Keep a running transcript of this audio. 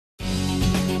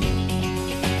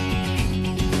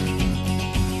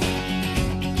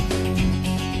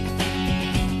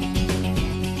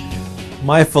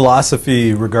My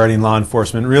philosophy regarding law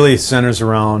enforcement really centers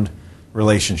around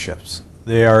relationships.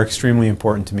 They are extremely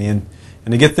important to me, and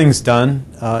to get things done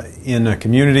in a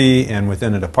community and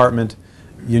within a department,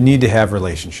 you need to have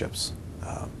relationships.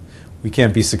 We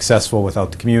can't be successful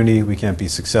without the community, we can't be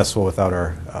successful without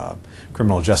our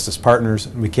criminal justice partners,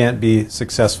 and we can't be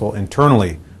successful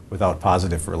internally without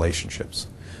positive relationships.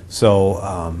 So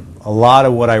a lot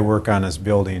of what I work on is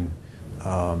building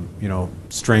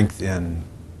strength in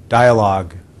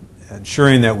dialogue,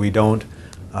 ensuring that we don't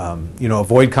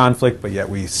avoid conflict, but yet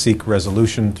we seek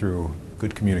resolution through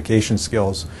good communication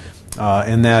skills,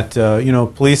 and that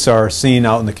police are seen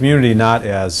out in the community not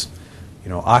as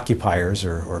occupiers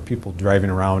or people driving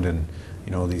around in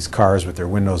these cars with their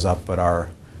windows up, but are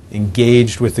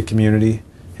engaged with the community,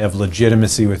 have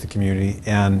legitimacy with the community,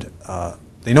 and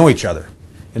they know each other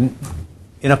in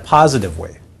a positive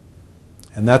way.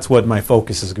 And that's what my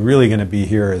focus is really going to be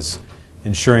here, is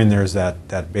ensuring there's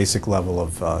that basic level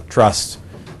of trust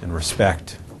and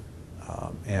respect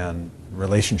and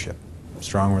relationship,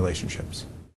 strong relationships.